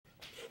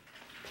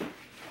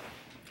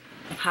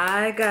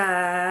Hi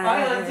guys.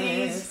 Hi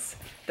hunties.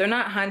 They're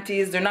not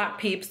hunties, they're not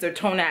peeps, they're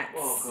tonettes.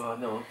 Oh god,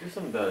 no. Do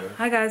something better.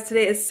 Hi guys,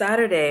 today is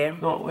Saturday.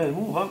 No, wait,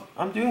 move.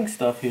 I'm doing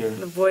stuff here.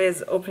 The boy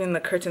is opening the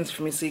curtains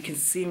for me so you can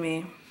see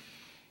me.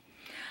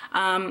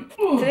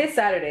 Today's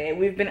Saturday.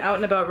 We've been out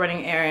and about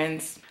running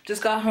errands.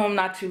 Just got home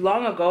not too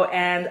long ago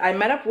and I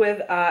met up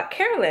with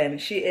Carolyn.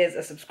 She is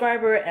a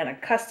subscriber and a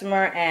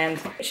customer, and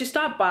she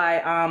stopped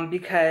by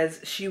because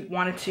she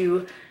wanted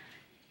to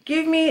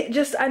give me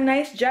just a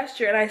nice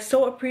gesture, and I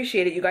so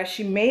appreciate it, you guys.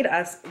 She made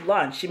us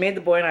lunch. She made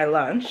the boy and I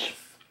lunch.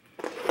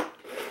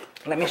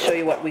 Let me show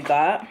you what we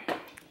got.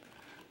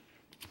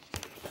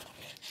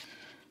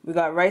 We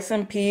got rice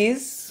and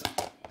peas.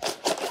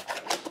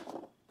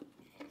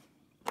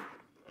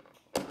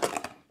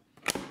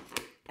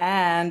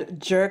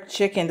 And jerk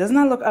chicken. Doesn't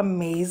that look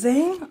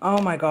amazing?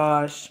 Oh my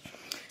gosh.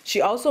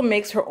 She also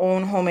makes her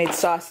own homemade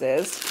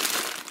sauces.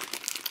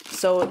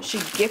 So she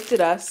gifted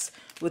us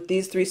with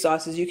these 3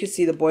 sauces. You can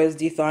see the boy is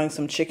de-thawing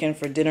some chicken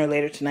for dinner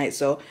later tonight.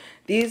 So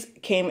these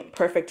came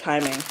perfect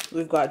timing.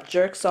 We've got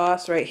jerk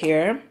sauce right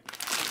here.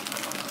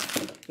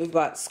 We've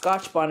got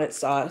Scotch bonnet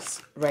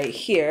sauce right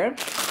here.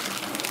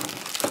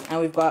 And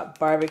we've got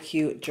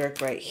barbecue jerk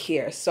right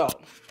here. So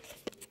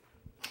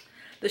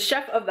the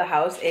chef of the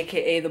house,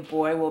 aka the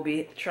boy, will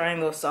be trying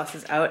those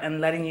sauces out and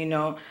letting you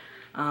know,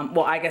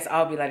 well, I guess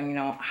I'll be letting you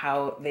know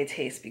how they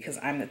taste because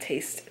I'm the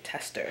taste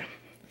tester.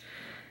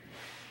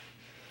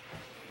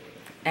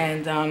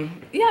 And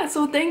yeah,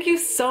 so thank you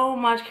so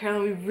much,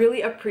 Carolyn. We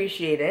really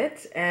appreciate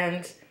it.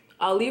 And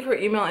I'll leave her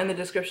email in the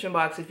description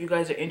box if you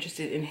guys are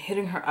interested in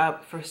hitting her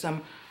up for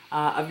some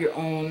of your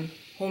own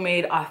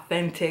homemade,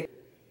 authentic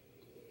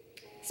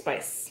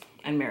spice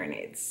and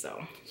marinades.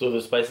 So the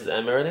spices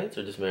and marinades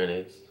or just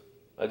marinades?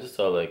 I just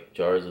saw like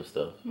jars of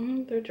stuff.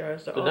 They're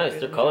jars. They're nice.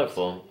 They're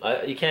colorful.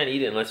 You can't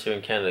eat it unless you're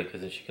in Canada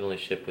because she can only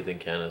ship within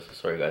Canada. So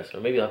sorry guys. Or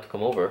maybe you'll have to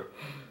come over,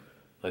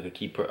 like a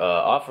keep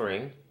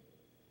offering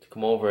to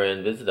come over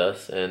and visit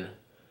us and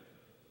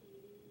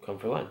come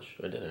for lunch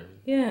or dinner.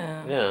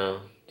 Yeah. Yeah.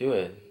 Do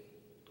it.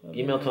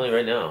 Email Tony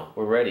right now.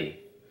 We're ready.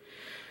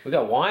 We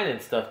got wine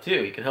and stuff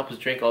too. You can help us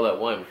drink all that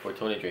wine before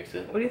Tony drinks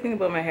it. What do you think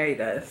about my hair, you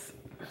guys?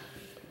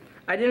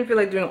 I didn't feel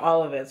like doing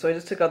all of it, so I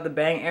just took out the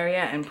bang area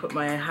and put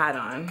my hat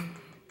on.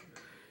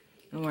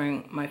 I'm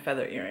wearing my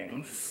feather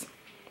earrings.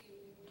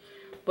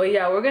 But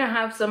yeah, we're gonna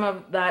have some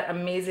of that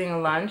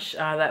amazing lunch,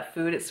 that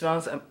food. It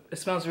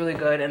smells really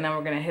good, and then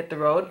we're gonna hit the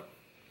road.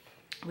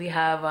 We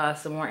have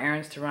some more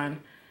errands to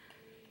run,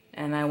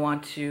 and I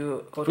want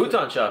to go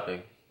futon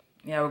shopping.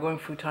 Yeah, we're going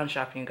futon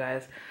shopping, you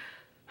guys.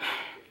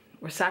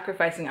 We're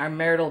sacrificing our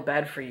marital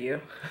bed for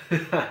you,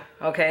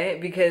 okay?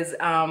 Because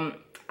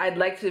I'd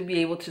like to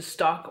be able to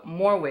stock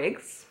more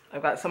wigs.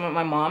 I've got some of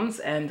my mom's,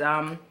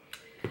 and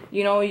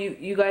you know,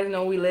 you guys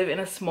know we live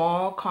in a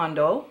small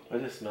condo. I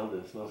just smelled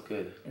it. It smells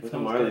good. Look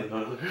at Marley's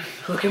nose.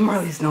 Look at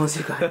Marley's nose,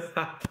 you guys.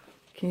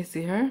 Can you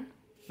see her?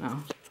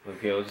 No.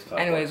 Okay, we'll just talk.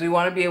 Anyways, we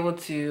want to be able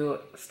to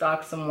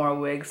stock some more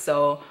wigs,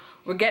 so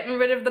we're getting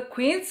rid of the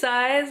queen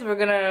size. We're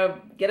gonna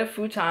get a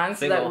futon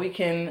so that we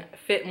can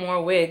fit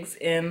more wigs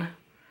in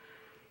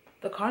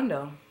the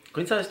condo.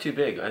 Queen size is too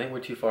big. I think we're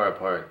too far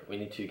apart. We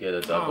need to get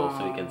a double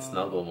so we can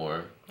snuggle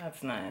more.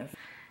 That's nice.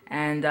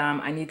 And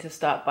I need to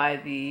stop by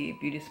the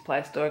beauty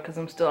supply store because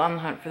I'm still on the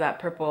hunt for that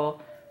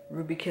purple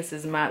Ruby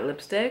Kisses matte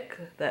lipstick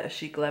that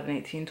Chic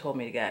 1118 told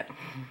me to get.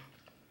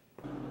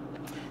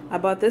 I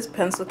bought this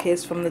pencil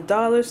case from the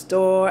dollar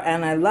store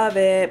and I love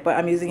it, but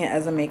I'm using it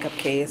as a makeup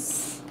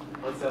case.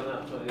 What's that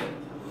now?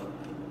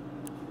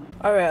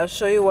 Alright, I'll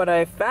show you what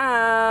I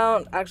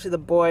found. Actually, the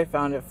boy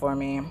found it for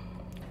me.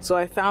 So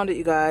I found it,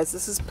 you guys.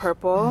 This is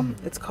purple.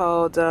 It's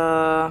called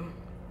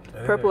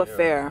Purple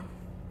Affair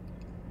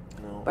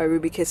by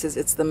Ruby Kisses.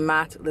 It's the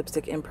matte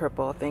lipstick in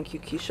purple. Thank you,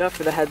 Keisha,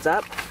 for the heads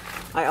up.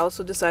 I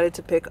also decided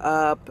to pick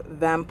up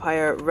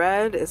Vampire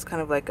Red. It's kind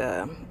of like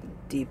a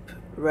deep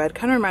red.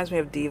 Kind of reminds me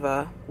of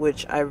Diva,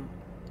 which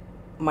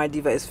my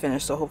Diva is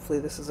finished, so hopefully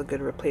this is a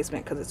good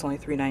replacement because it's only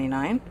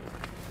 $3.99.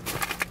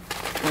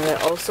 And I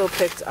also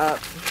picked up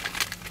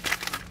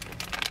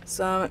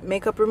some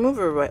makeup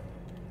remover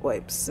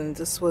wipes, and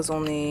this was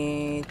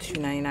only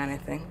 $2.99, I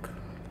think.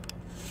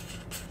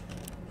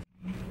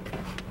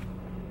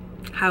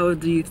 How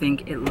do you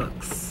think it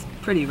looks?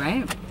 Pretty,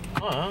 right?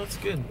 Oh, that's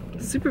good.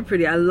 Super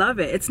pretty. I love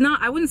it. It's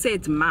not, I wouldn't say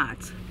it's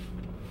matte.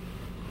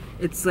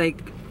 It's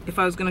like, if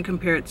I was going to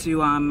compare it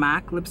to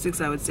MAC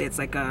lipsticks, I would say it's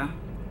like a,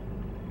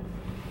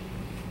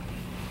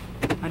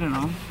 I don't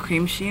know,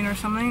 cream sheen or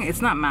something.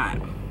 It's not matte.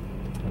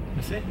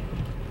 You see?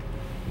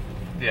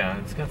 Yeah,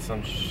 it's got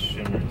some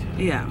shimmer to it.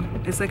 Yeah,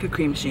 it's like a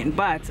cream sheen,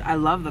 but I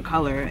love the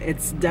color.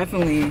 It's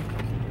definitely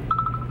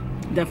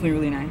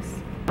really nice.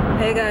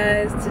 Hey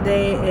guys,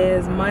 today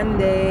is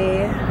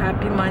Monday.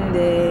 Happy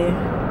Monday.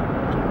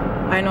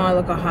 I know I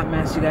look a hot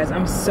mess, you guys.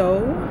 I'm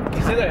so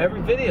You say that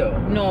every video.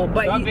 No,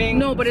 but Stop it's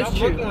stop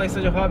true. looking like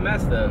such a hot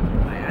mess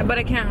then. But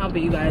I can't help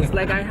it, you guys.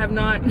 Like, I have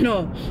not.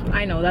 No,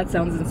 I know that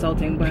sounds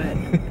insulting, but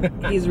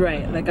he's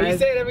right. Like, you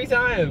say it every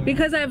time.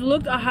 Because I've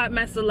looked a hot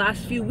mess the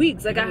last few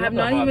weeks. Like, I have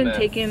not even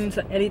taken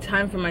any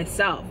time for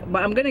myself.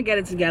 But I'm gonna get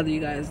it together,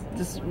 you guys.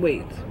 Just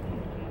wait.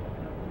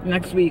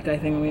 Next week, I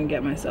think I'm gonna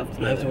get myself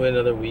together. I have to wait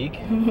another week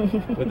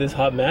with this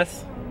hot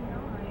mess.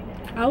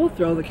 I will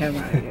throw the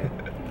camera out of here.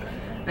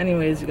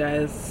 Anyways, you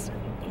guys,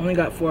 only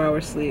got 4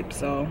 hours sleep,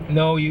 so.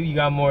 No, you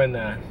got more than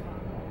that.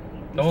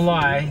 Don't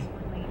lie.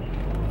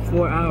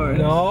 4 hours.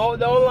 No,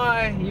 don't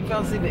lie. You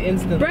fell asleep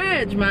instantly.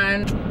 Bridge,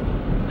 man.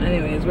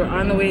 Anyways, we're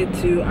on the way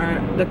to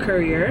the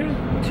courier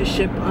to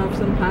ship off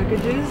some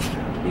packages.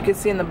 You can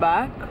see in the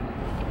back. Are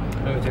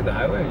we gonna take the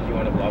highway, or do you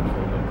want to block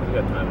for a bit? Because we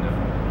got time now.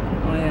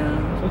 Oh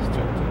yeah. So let's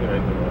take the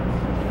regular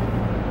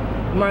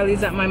ones.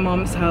 Marley's at my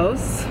mom's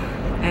house,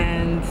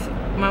 and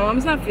my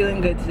mom's not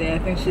feeling good today. I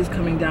think she's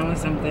coming down with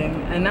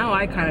something, and now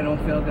I kind of don't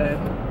feel good.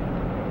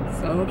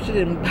 So I hope she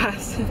didn't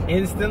pass it.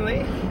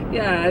 Instantly?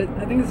 Yeah,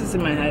 I think it's just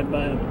in my head,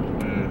 but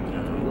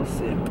we'll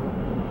see.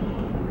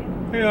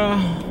 Yeah,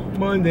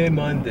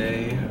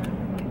 Monday.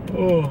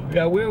 Oh,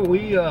 yeah, we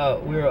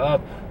were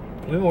up.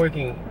 We've been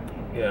working,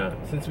 yeah,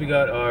 since we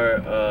got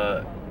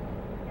our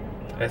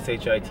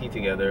SHIT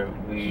together.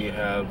 We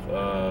have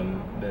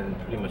been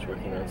pretty much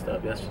working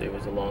non-stop. Yesterday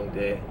was a long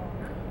day.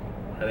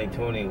 I think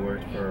Toni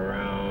worked for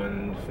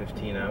around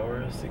 15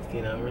 hours,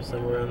 16 hours,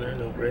 somewhere around there,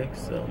 no breaks,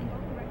 so.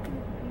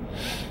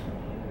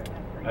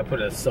 I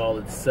put a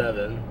solid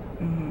 7,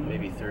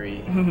 maybe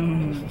 3.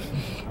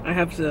 I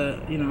have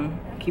to, you know,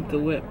 keep the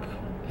whip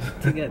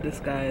to get this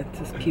guy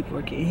to keep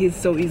working. He's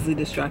so easily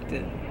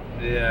distracted.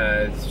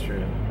 Yeah, it's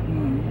true.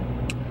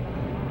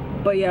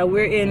 But yeah,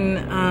 we're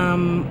in,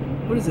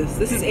 what is this?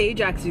 This is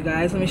Ajax, you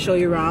guys. Let me show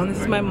you around. This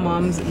is my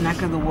mom's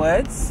neck of the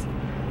woods.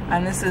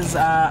 And this is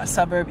a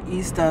suburb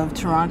east of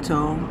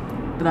Toronto.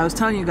 But I was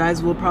telling you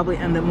guys, we'll probably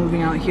end up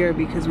moving out here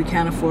because we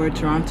can't afford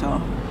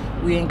Toronto.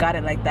 We ain't got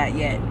it like that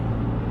yet.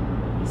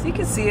 So you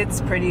can see it's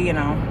pretty, you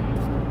know,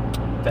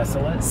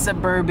 desolate,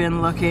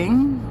 suburban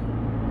looking.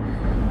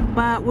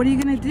 But what are you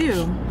gonna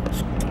do?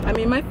 I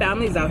mean, my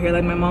family's out here.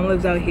 Like, my mom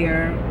lives out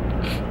here.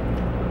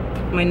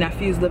 My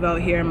nephews live out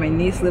here. My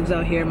niece lives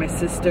out here. My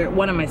sister,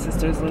 one of my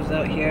sisters lives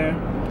out here.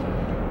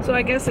 So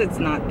I guess it's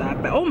not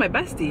that bad. Oh, my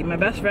bestie, my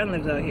best friend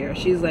lives out here.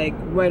 She's like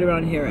right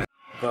around here.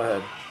 Go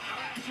ahead.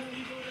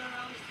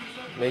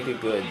 Make it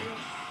good.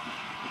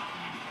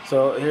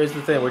 So here's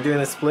the thing, we're doing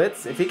the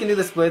splits. If he can do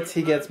the splits,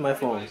 he gets my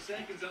phone.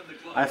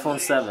 iPhone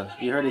 7.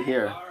 You heard it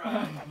here.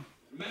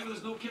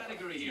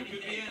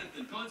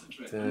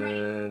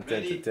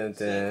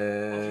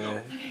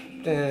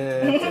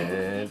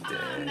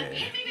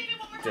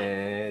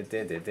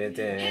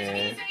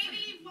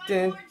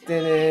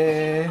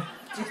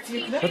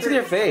 What's in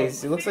your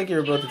face? It looks like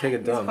you're about to take a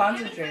dump.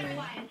 Concentrating.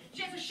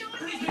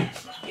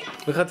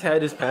 Look how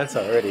tight his pants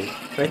are already.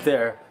 Right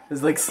there.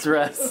 It's like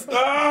stress.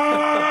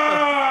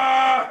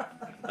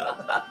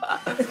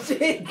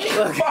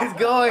 Look, he's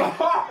going.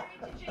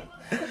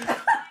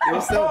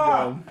 You're so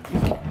dumb.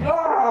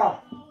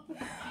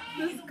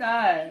 This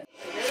guy.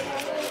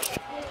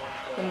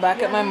 I'm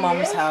back at my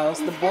mom's house.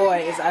 The boy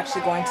is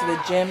actually going to the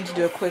gym to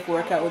do a quick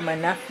workout with my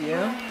nephew.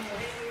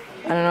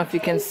 I don't know if you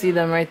can see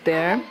them right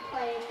there.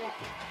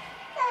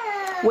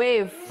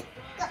 Wave.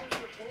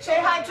 Say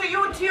hi to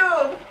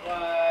YouTube.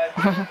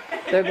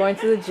 They're going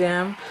to the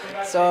gym,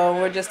 so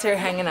we're just here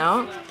hanging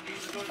out.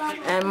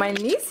 And my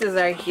nieces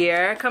are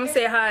here. Come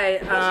say hi.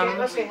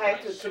 Go say hi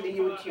to the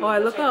YouTube. Oh, I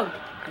look all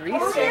greasy.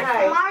 Go say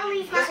hi.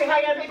 Go say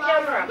hi on the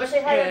camera. Go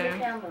say hi on the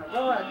camera.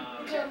 Go on.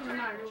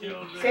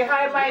 Say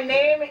hi. My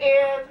name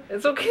is.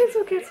 It's okay. It's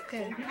okay. It's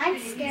okay. I'm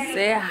scared.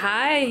 Say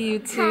hi,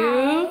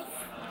 YouTube.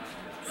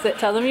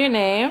 Tell them your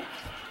name.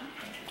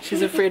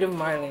 She's afraid of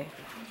Marley.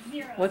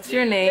 What's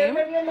your name?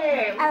 Tell them your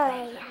name.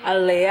 Alea.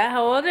 Alea.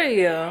 How old are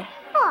you?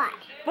 4.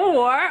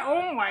 4?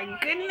 Oh my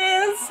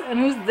goodness. And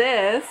who's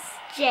this?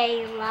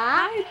 Jayla.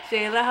 Hi,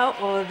 Jayla. How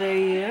old are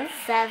you?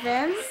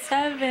 7.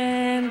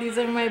 7. These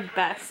are my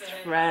best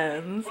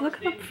friends.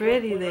 Look how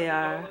pretty they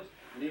are.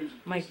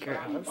 My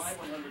girls.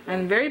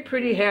 And very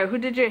pretty hair. Who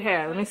did your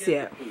hair? Let me see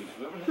it.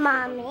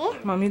 Mommy.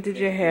 Mommy did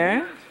your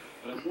hair?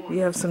 You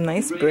have some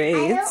nice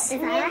braids. I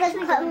don't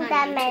put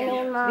them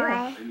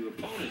anymore.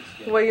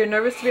 Well, you're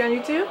nervous to be on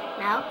YouTube?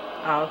 No.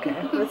 Oh, okay.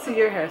 Let's see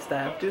your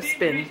hairstyle. Do a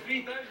spin.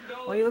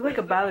 Oh, you look like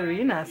a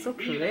ballerina. So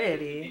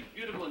pretty.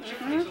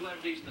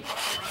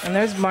 And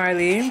there's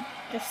Marley.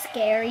 The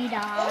scary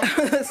dog.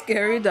 The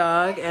scary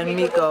dog. And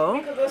Miko.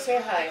 Miko, go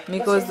say hi.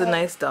 Miko is the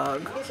nice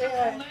dog. Go say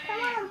hi.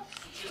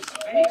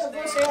 Miko,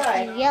 go say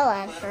hi. I yell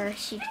at her.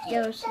 She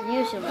goes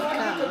usually Miko,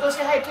 come. go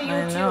say hi to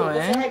YouTube. know, Go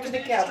say eh? hi to the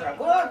camera.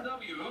 Go on.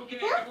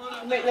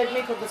 Let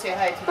Miko go say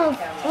hi to the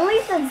camera. Only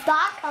since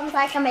Doc comes,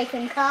 I can make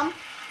him come.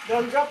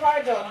 Don't drop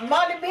her down.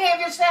 Molly, behave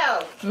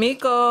yourself.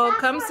 Miko,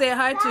 come say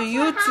hi to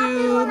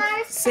YouTube.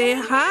 Say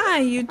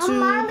hi, YouTube.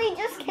 Marley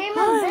just came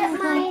and bit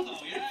my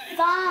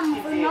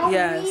thumb for no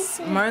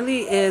Yes,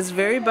 Marley is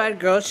very bad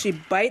girl. She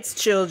bites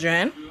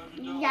children.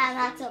 Yeah,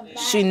 that's a bad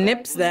She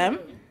nips them.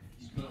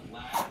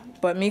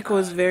 But Miko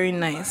is very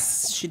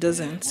nice. She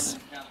doesn't.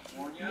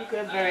 Miko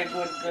is a very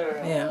good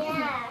girl.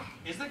 Yeah.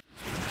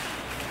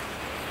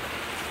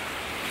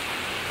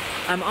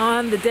 I'm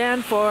on the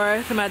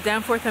Danforth. I'm at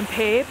Danforth and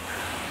Pape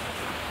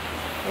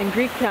in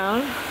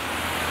Greektown.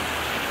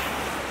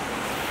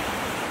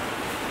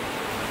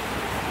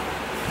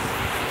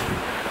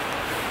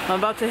 I'm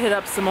about to hit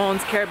up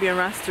Simone's Caribbean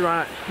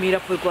restaurant, meet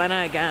up with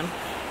Glenna again.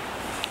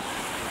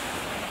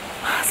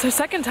 It's our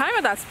second time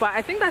at that spot.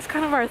 I think that's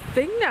kind of our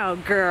thing now,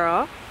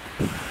 girl.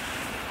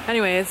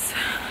 Anyways,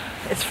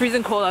 it's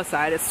freezing cold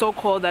outside. It's so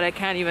cold that I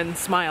can't even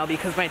smile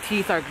because my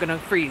teeth are gonna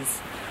freeze.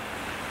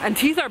 And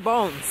teeth are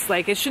bones.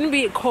 Like, it shouldn't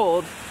be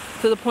cold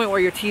to the point where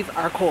your teeth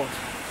are cold.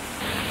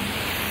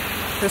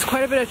 There's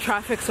quite a bit of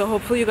traffic, so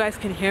hopefully you guys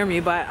can hear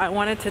me, but I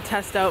wanted to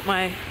test out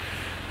my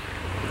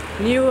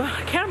new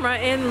camera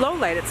in low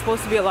light. It's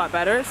supposed to be a lot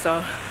better,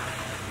 so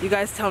you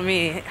guys tell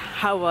me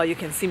how well you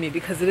can see me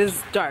because it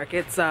is dark.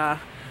 It's 8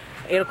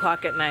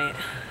 o'clock at night.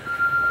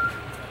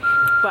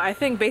 But I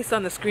think based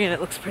on the screen, it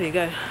looks pretty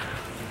good.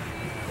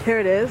 Here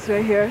it is,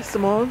 right here,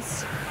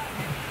 Simone's.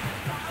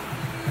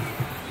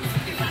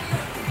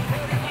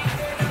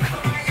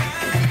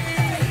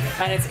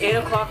 And it's 8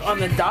 o'clock on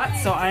the dot,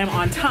 so I am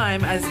on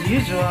time as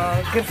usual.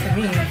 Good for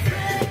me.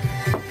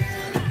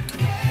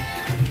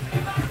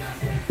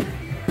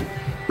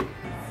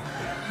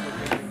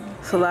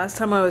 So last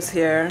time I was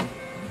here,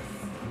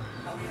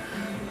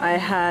 I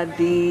had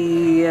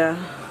the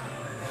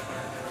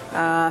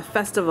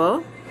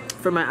festival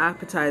for my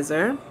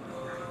appetizer.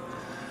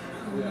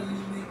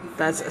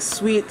 That's a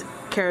sweet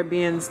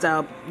Caribbean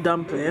style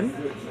dumpling.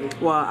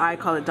 Well, I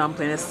call it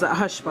dumpling. It's a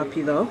hush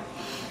puppy though.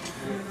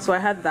 So I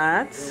had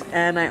that,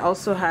 and I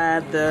also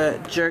had the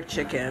jerk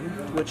chicken,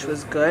 which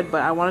was good,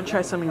 but I want to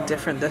try something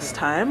different this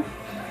time.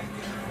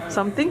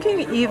 So I'm thinking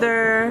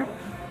either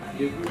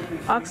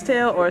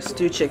oxtail or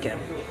stew chicken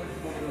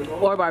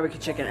or barbecue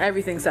chicken.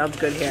 Everything sounds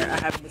good here. I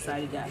haven't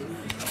decided yet.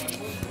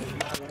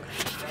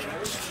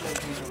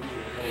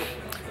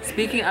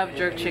 Speaking of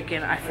jerk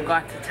chicken, I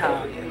forgot to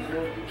tell you.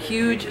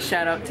 Huge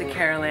shout out to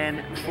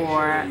Carolyn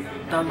for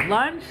the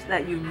lunch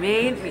that you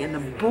made me and the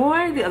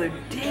boy the other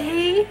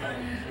day.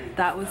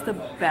 That was the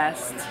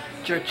best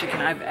jerk chicken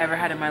I've ever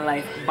had in my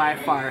life by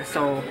far.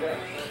 So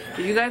if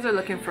you guys are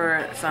looking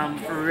for some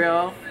for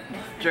real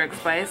jerk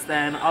spice,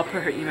 then I'll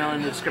put her email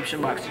in the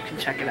description box. You can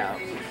check it out.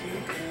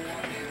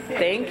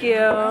 Thank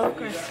you.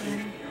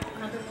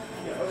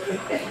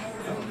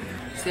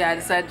 So yeah, I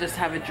decided just to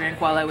have a drink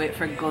while I wait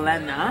for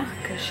Glenna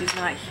because she's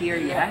not here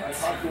yet.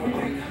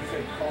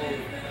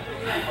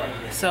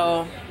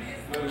 So,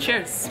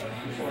 cheers.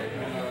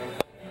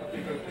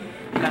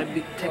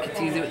 Gotta take it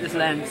easy with this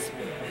lens.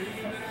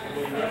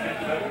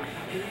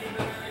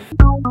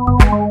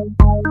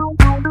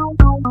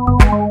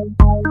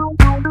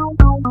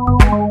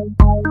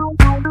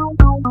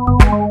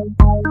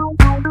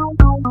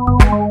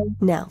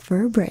 Now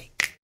for a break.